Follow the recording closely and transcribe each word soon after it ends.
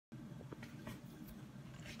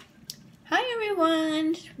Hi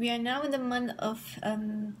everyone! We are now in the month of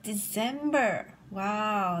December.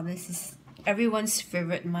 Wow, this is everyone's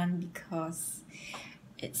favorite month because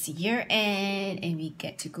it's year end and we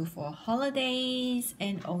get to go for holidays,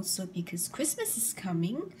 and also because Christmas is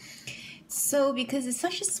coming. So because it's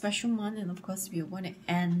such a special month, and of course we want to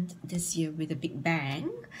end this year with a big bang,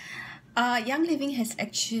 Young Living has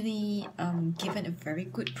actually given a very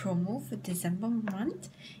good promo for December month,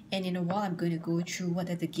 and in a while I'm going to go through what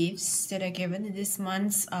are the gifts that are given in this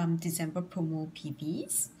month's December promo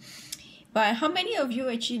PBs. But how many of you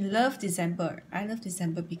actually love December? I love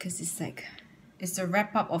December because it's the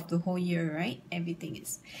wrap up of the whole year, right? Everything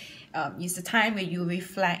is it's the time where you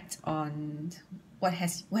reflect on what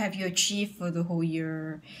have you achieved for the whole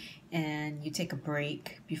year, and you take a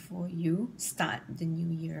break before you start the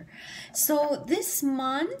new year. So this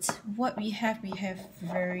month, what we have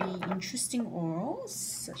very interesting orals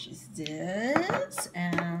such as this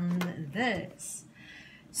and this.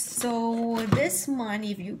 So this month,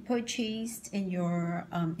 if you purchased in your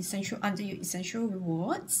under your essential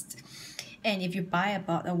rewards, and if you buy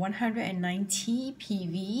about a 190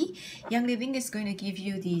 PV, Young Living is going to give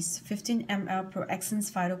you these 15 ml Pro Essence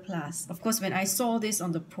Phyto Plus. Of course, when I saw this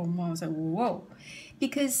on the promo, I was like, whoa,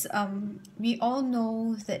 because we all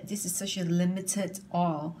know that this is such a limited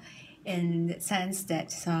oil, in the sense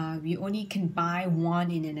that we only can buy one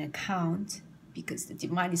in an account because the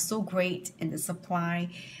demand is so great and the supply,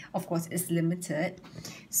 of course, is limited.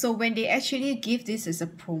 So when they actually give this as a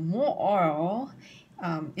promo oil,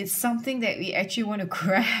 it's something that we actually want to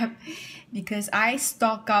grab because I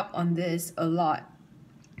stock up on this a lot.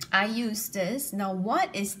 I use this. Now,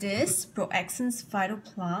 what is this Pro Essence Phyto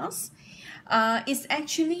Plus? It's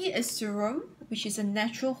actually a serum, which is a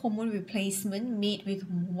natural hormone replacement made with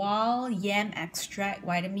wild yam extract,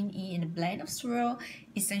 vitamin E, and a blend of sorrel,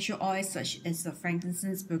 essential oils such as the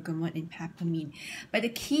frankincense, bergamot, and peppermint. But the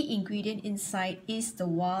key ingredient inside is the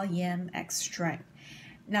wild yam extract.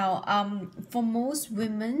 Now, for most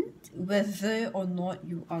women, whether or not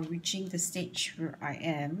you are reaching the stage where I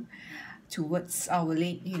am, towards our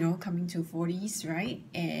late, coming to 40s, right?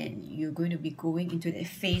 And you're going to be going into the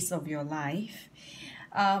phase of your life.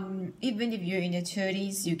 Even if you're in your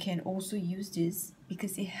 30s, you can also use this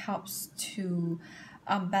because it helps to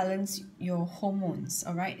balance your hormones,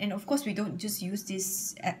 all right? And of course, we don't just use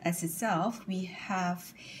this as itself. We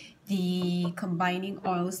have the combining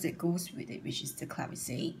oils that goes with it, which is the clary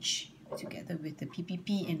sage together with the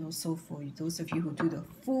PPP, and also for those of you who do the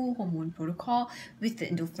full hormone protocol with the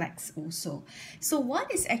Endoflex also. So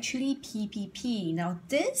what is actually PPP? Now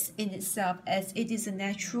this in itself, as it is a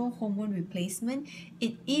natural hormone replacement,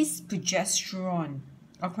 it is progesterone.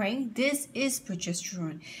 Okay, this is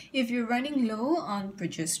progesterone. If you're running low on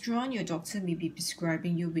progesterone, your doctor may be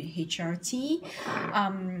prescribing you with HRT.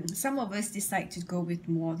 Some of us decide to go with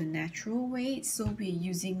more the natural way, so we're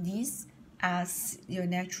using these as your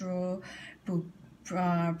natural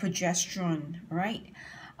progesterone, right?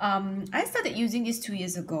 I started using this 2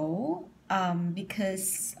 years ago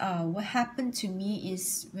because what happened to me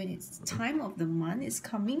is when it's time of the month is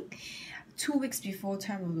coming, 2 weeks before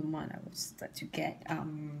time of the month, I would start to get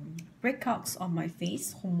breakouts on my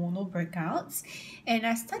face, hormonal breakouts, and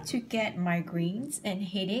I start to get migraines and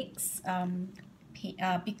headaches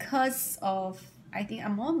because of, I think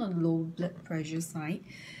I'm on the low blood pressure side.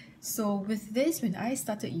 So with this, when I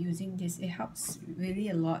started using this, it helps really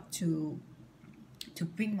a lot to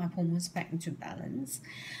bring my hormones back into balance.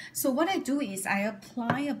 So what I do is I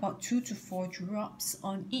apply about 2 to 4 drops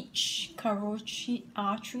on each carotid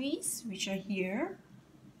arteries, which are here.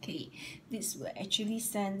 Okay, this will actually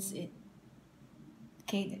sense it.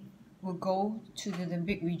 Okay, that will go to the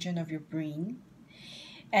limbic region of your brain.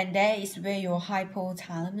 And that is where your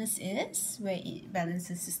hypothalamus is, where it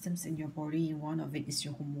balances systems in your body, and one of it is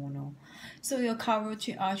your hormonal. So your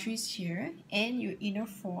carotid arteries here, and your inner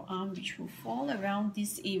forearm, which will fall around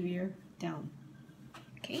this area down.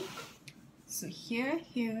 Okay, so here,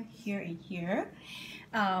 here, here, and here.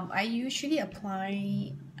 I usually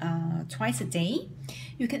apply twice a day.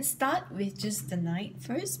 You can start with just the night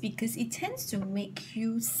first because it tends to make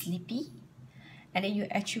you sleepy, and then you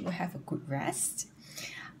actually will have a good rest.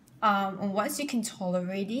 And once you can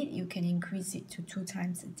tolerate it, you can increase it to 2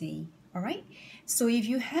 times a day. All right. So if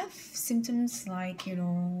you have symptoms like,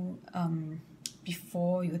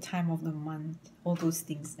 before your time of the month, all those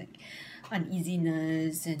things like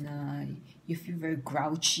uneasiness, and you feel very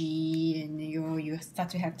grouchy, and you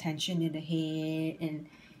start to have tension in the head, and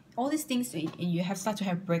all these things, and you start to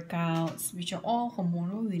have breakouts, which are all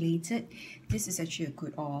hormonal related, this is actually a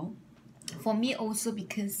good oil. For me also,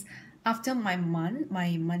 because after my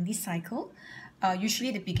monthly cycle,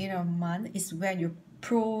 usually the beginning of month is when your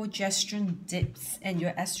progesterone dips and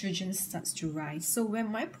your estrogen starts to rise. So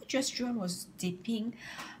when my progesterone was dipping,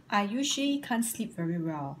 I usually can't sleep very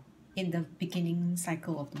well in the beginning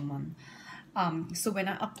cycle of the month. So when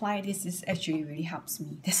I apply this, this actually really helps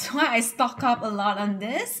me. That's why I stock up a lot on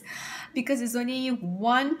this, because it's only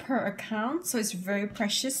one per account, so it's very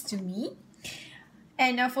precious to me.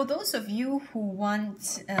 And for those of you who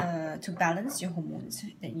want to balance your hormones,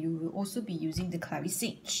 then you will also be using the Clary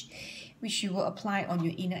Sage, which you will apply on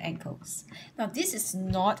your inner ankles. Now, this is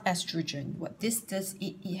not estrogen. What this does,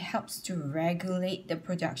 it helps to regulate the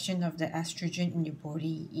production of the estrogen in your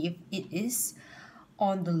body if it is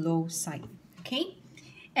on the low side, okay?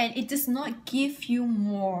 And it does not give you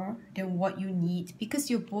more than what you need, because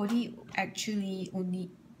your body actually only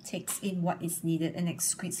takes in what is needed and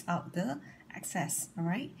excretes out the excess, all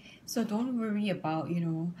right? So don't worry about,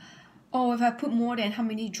 oh, if I put more than how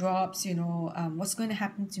many drops, what's going to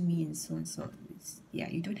happen to me, and so and so. Yeah,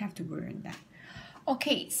 you don't have to worry on that.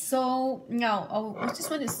 Okay, so now I just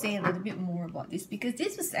want to say a little bit more about this, because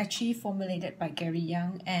this was actually formulated by Gary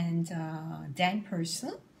Young and Dan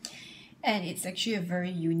Purcell, and it's actually a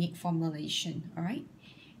very unique formulation, all right?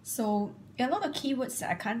 So a lot of keywords that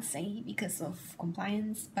I can't say because of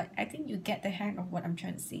compliance, but I think you get the hang of what I'm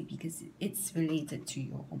trying to say, because it's related to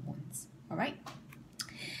your hormones, all right?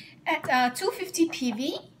 At 250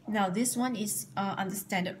 PV, now this one is under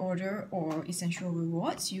standard order or essential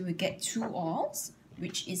rewards. You will get 2 oils,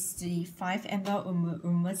 which is the 5 ml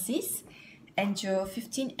Aromasis and your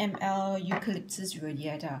 15 ml Eucalyptus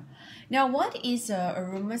radiata. Now, what is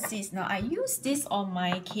Aromasis? Now, I use this on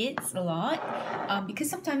my kids a lot because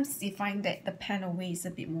sometimes they find that the Panaway is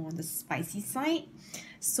a bit more on the spicy side.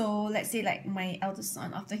 So let's say like my eldest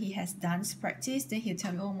son, after he has dance practice, then he'll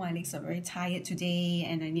tell me, oh, my legs are very tired today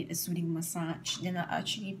and I need a soothing massage. Then I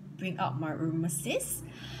actually bring out my Aromasis.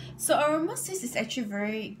 So Aromasis is actually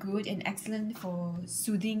very good and excellent for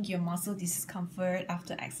soothing your muscle discomfort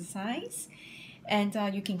after exercise. And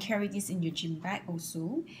you can carry this in your gym bag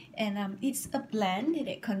also. And it's a blend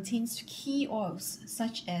that contains key oils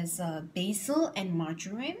such as basil and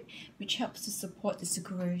marjoram, which helps to support the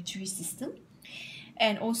circulatory system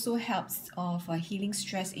and also helps of healing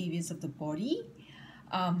stress areas of the body.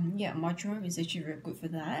 Marjoram is actually very good for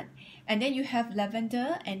that. And then you have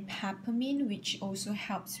lavender and peppermint, which also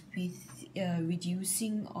helps with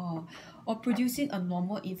reducing or producing a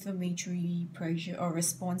normal inflammatory pressure or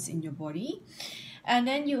response in your body. And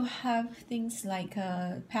then you have things like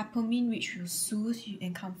peppermint, which will soothe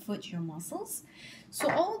and comfort your muscles. So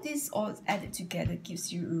all this all added together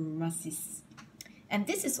gives you Aromasis. And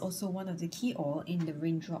this is also one of the key oil in the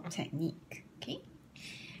raindrop technique, okay?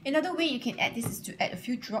 Another way you can add this is to add a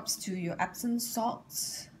few drops to your Epsom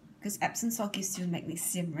salts, because Epsom salt gives you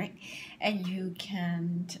magnesium, right? And you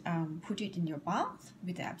can put it in your bath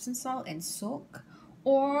with the Epsom salt and soak.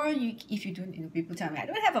 Or if you don't, people tell me, I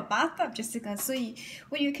don't have a bathtub, Jessica. So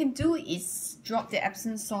what you can do is drop the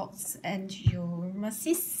Epsom salts and your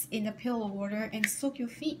Aromasis in a pail of water and soak your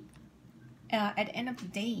feet. At the end of the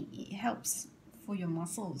day, it helps for your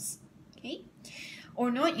muscles, okay? Or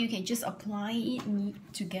not, you can just apply it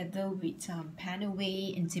together with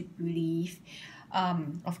Panaway and Deep Relief.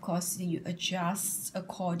 Of course, you adjust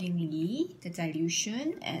accordingly the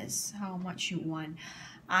dilution as how much you want.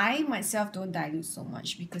 I myself don't dilute so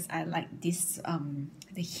much because I like this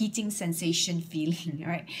the heating sensation feeling,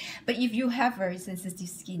 right? But if you have very sensitive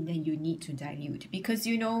skin, then you need to dilute, because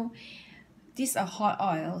these are hot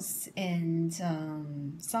oils, and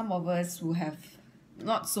some of us who have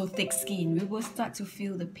not so thick skin, we will start to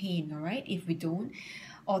feel the pain, all right, if we don't,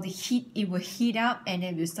 or the heat, it will heat up and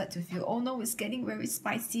then we'll start to feel, oh no, it's getting very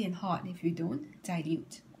spicy and hot if you don't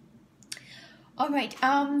dilute. All right,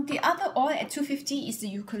 the other oil at 250 is the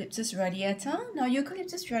Eucalyptus radiata. Now,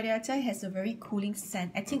 Eucalyptus radiata has a very cooling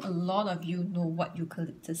scent. I think a lot of you know what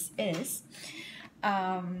eucalyptus is.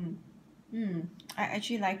 I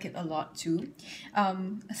actually like it a lot too. A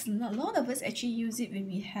lot of us actually use it when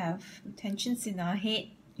we have tensions in our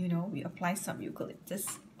head. We apply some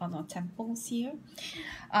eucalyptus on our temples here.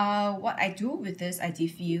 What I do with this, I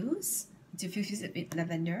diffuse it with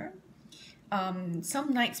lavender.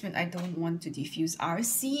 Some nights when I don't want to diffuse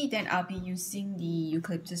RC, then I'll be using the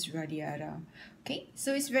Eucalyptus radiata. Okay,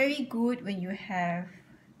 so it's very good when you have,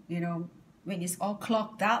 when it's all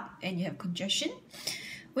clogged up and you have congestion.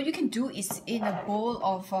 What you can do is, in a bowl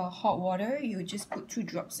of hot water, you just put 2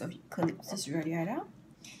 drops of Eucalyptus radiata.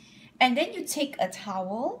 And then you take a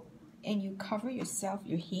towel and you cover yourself,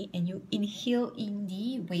 your head, and you inhale in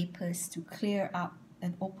the vapors to clear up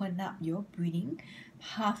and open up your breathing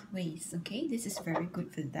pathways. Okay, this is very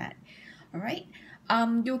good for that. All right.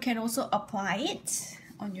 You can also apply it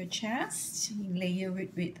on your chest. Layer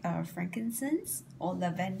it with frankincense or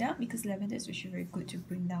lavender, because lavender is actually very good to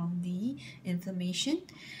bring down the inflammation,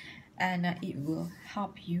 and it will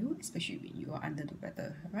help you, especially when you are under the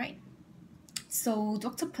weather. Right. So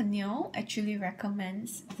Dr. Peniel actually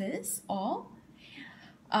recommends this oil.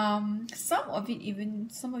 Some of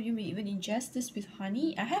you may even ingest this with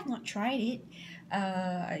honey. I have not tried it.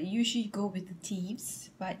 I usually go with the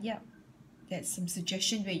teas, but yeah, there's some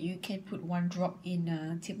suggestion where you can put 1 drop in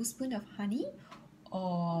a tablespoon of honey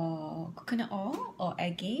or coconut oil or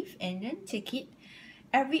agave, and then take it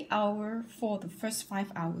every hour for the first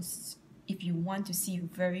 5 hours if you want to see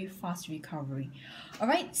very fast recovery. All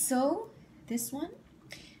right, so this one.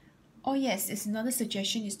 Oh yes, it's another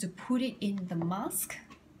suggestion is to put it in the mask.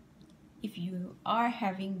 If you are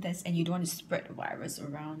having this and you don't want to spread the virus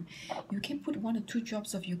around, you can put 1 or 2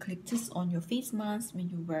 drops of eucalyptus on your face mask when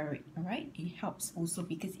you wear it. All right, it helps also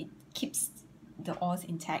because it keeps the oils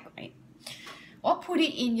intact, right? Or put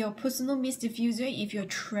it in your personal mist diffuser if you're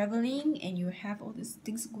traveling and you have all these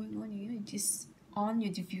things going on. You just on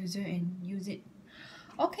your diffuser and use it.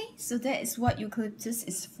 Okay, so that is what eucalyptus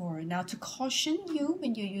is for. Now, to caution you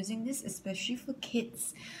when you're using this, especially for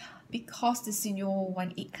kids, because the cineol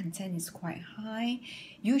 1,8 content is quite high,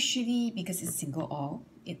 usually because it's single oil,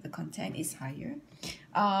 the content is higher.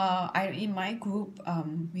 In my group,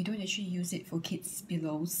 we don't actually use it for kids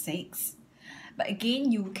below 6. But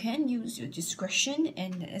again, you can use your discretion,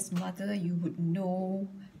 and as mother, you would know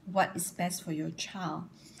what is best for your child.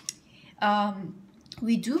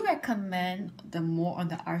 We do recommend the more on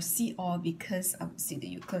the RC oil, because I would say the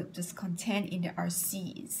eucalyptus content in the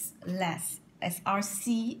RC is less. As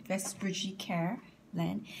RC, respiratory care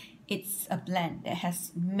blend, it's a blend that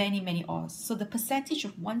has many oils. So the percentage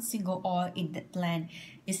of 1 single oil in that blend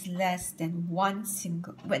is less than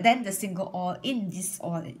the single oil in this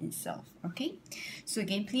oil itself. Okay, so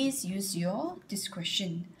again, please use your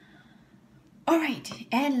discretion. Alright,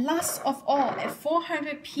 and last of all, at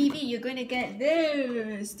 400 PV, you're going to get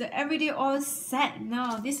this, the Everyday Oil set.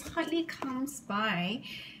 Now, this hardly comes by.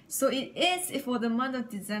 So it is for the month of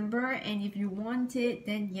December, and if you want it,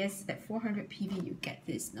 then yes, at 400 PV, you get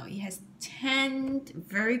this. Now, it has 10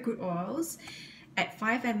 very good oils at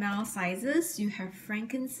 5 ml sizes. You have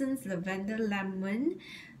frankincense, lavender, lemon,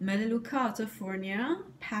 Melaleuca altifornia,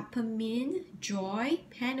 peppermint, joy,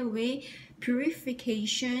 Pan-Away,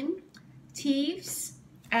 purification, thieves,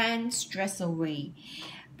 and stress away.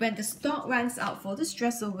 When the stock runs out for the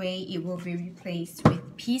stress away, it will be replaced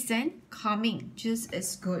with peace and calming, just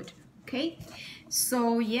as good. Okay,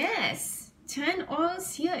 so yes, 10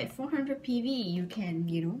 oils here at 400 PV. You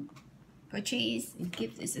can, purchase and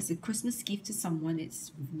give this as a Christmas gift to someone. It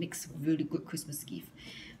makes a really good Christmas gift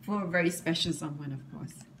for a very special someone, of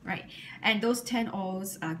course, right? And those 10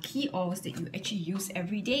 oils are key oils that you actually use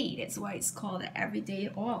every day. That's why it's called an everyday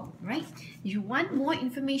oil, right? If you want more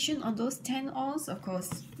information on those 10 oils, of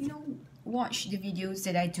course, watch the videos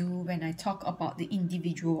that I do when I talk about the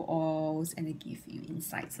individual oils, and I give you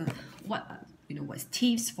insights on what's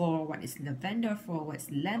thieves for, what is lavender for, what's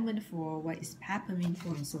lemon for, what is peppermint for,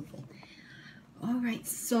 and so forth. Alright,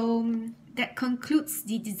 so that concludes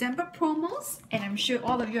the December promos, and I'm sure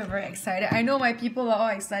all of you are very excited. I know my people are all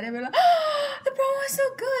excited. We're like, oh, the promo is so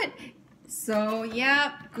good. So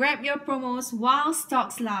yeah, grab your promos while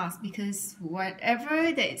stocks last, because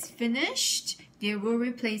whatever that is finished, they will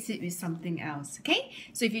replace it with something else. Okay,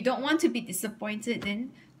 so if you don't want to be disappointed,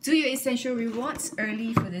 then do your essential rewards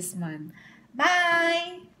early for this month.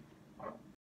 Bye.